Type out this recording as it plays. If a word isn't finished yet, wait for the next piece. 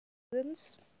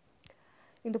Students,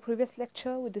 in the previous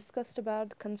lecture we discussed about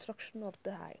the construction of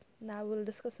the eye. Now we'll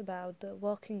discuss about the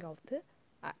working of the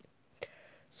eye.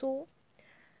 So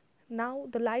now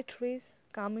the light rays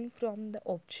coming from the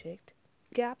object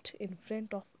kept in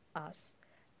front of us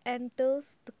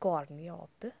enters the cornea of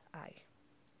the eye,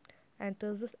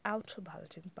 enters this outer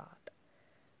bulging part,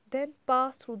 then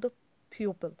pass through the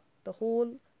pupil, the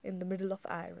hole in the middle of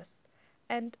iris,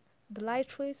 and the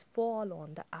light rays fall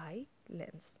on the eye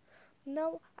lens.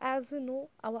 Now, as you know,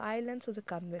 our eye lens is a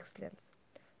convex lens,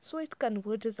 so it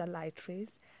converges the light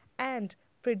rays and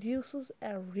produces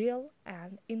a real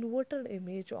and inverted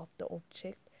image of the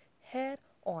object here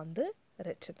on the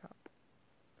retina.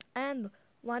 And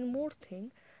one more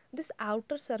thing, this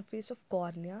outer surface of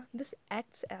cornea, this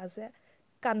acts as a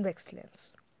convex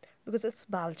lens because it's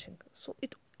bulging, so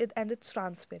it's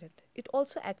transparent. It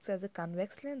also acts as a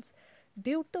convex lens,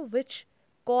 due to which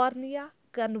cornea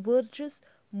converges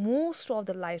most of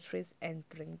the light rays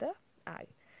entering the eye,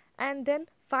 and then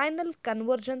final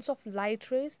convergence of light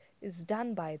rays is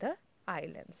done by the eye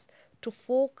lens to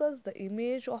focus the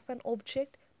image of an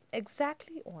object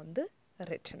exactly on the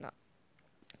retina.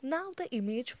 Now the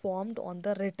image formed on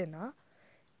the retina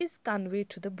is conveyed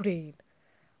to the brain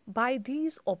by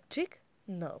these optic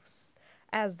nerves,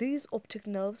 as these optic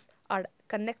nerves are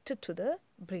connected to the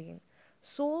brain.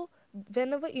 So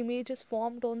whenever image is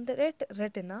formed on the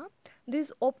retina,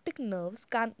 these optic nerves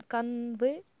can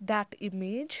convey that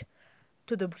image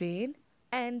to the brain,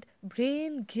 and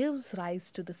brain gives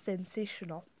rise to the sensation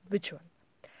of vision.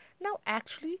 Now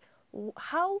actually,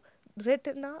 how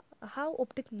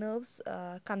optic nerves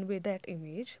convey that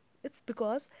image, it's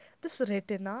because this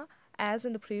retina, as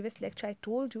in the previous lecture I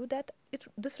told you that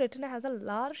this retina has a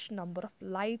large number of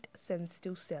light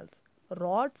sensitive cells,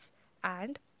 rods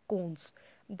and cones.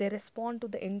 They respond to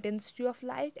the intensity of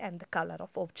light and the color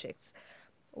of objects.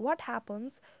 What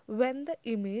happens when the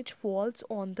image falls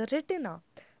on the retina?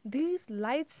 These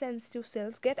light sensitive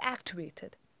cells get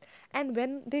activated, and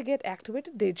when they get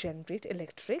activated they generate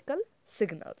electrical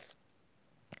signals,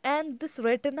 and this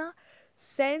retina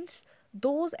sends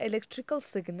those electrical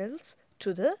signals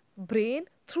to the brain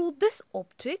through this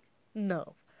optic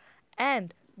nerve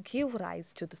and give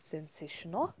rise to the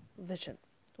sensation of vision.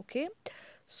 Okay,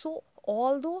 so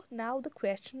although now the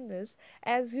question is,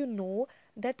 as you know,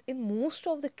 that in most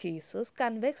of the cases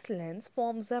convex lens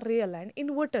forms a real and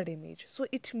inverted image, so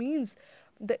it means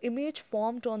the image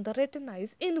formed on the retina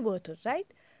is inverted, right?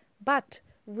 But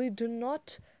we do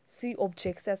not see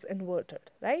objects as inverted,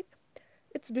 right?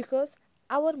 It's because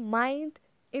our mind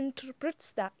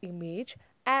interprets the image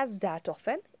as that of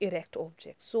an erect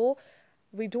object. So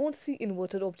we don't see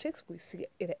inverted objects, we see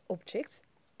objects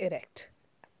erect.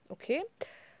 Okay,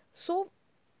 so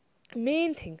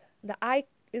main thing the eye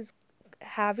is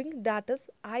having, that is,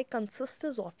 eye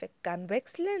consists of a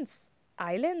convex lens,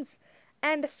 eye lens,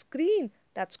 and a screen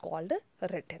that's called a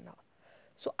retina.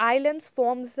 So eye lens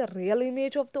forms the real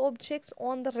image of the objects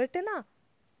on the retina,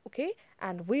 okay,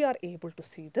 and we are able to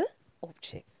see the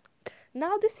objects.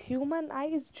 Now this human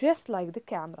eye is just like the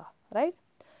camera, right?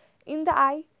 In the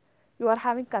eye you are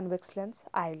having convex lens,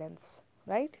 eye lens,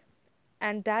 right?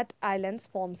 And that eye lens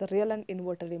forms the real and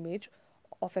inverted image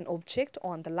of an object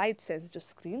on the light sensitive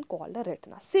screen called a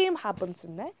retina. Same happens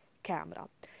in a camera.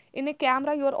 In a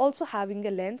camera you are also having a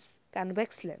lens,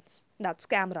 convex lens, that's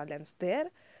camera lens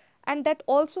there, and that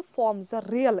also forms the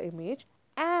real image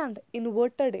and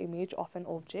inverted image of an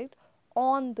object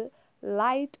on the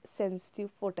light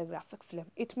sensitive photographic film.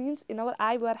 It means in our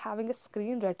eye we are having a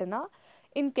screen, retina.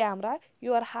 In camera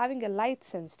you are having a light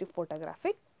sensitive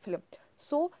photographic film.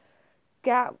 So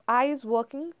eye is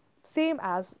working same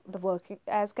as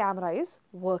camera is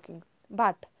working.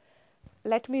 But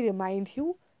let me remind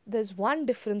you, there's one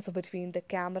difference between the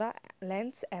camera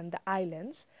lens and the eye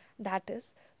lens, that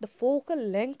is the focal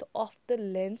length of the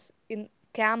lens in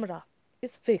camera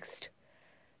is fixed.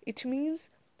 It means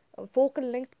focal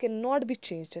length cannot be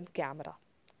changed in camera.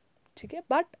 Okay?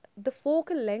 But the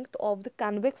focal length of the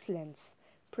convex lens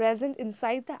present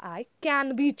inside the eye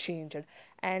can be changed.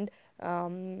 And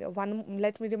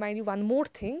let me remind you one more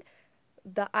thing,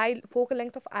 the focal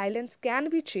length of eye lens can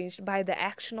be changed by the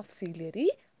action of ciliary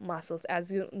muscles.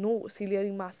 As you know,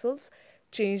 ciliary muscles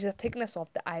change the thickness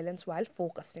of the eye lens while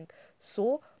focusing.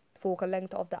 So focal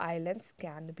length of the eye lens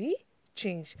can be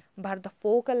changed, but the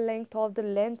focal length of the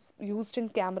lens used in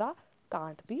camera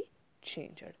can't be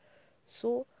changed.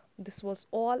 So this was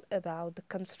all about the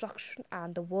construction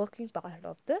and the working part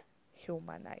of the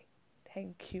human eye.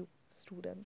 Thank you, students.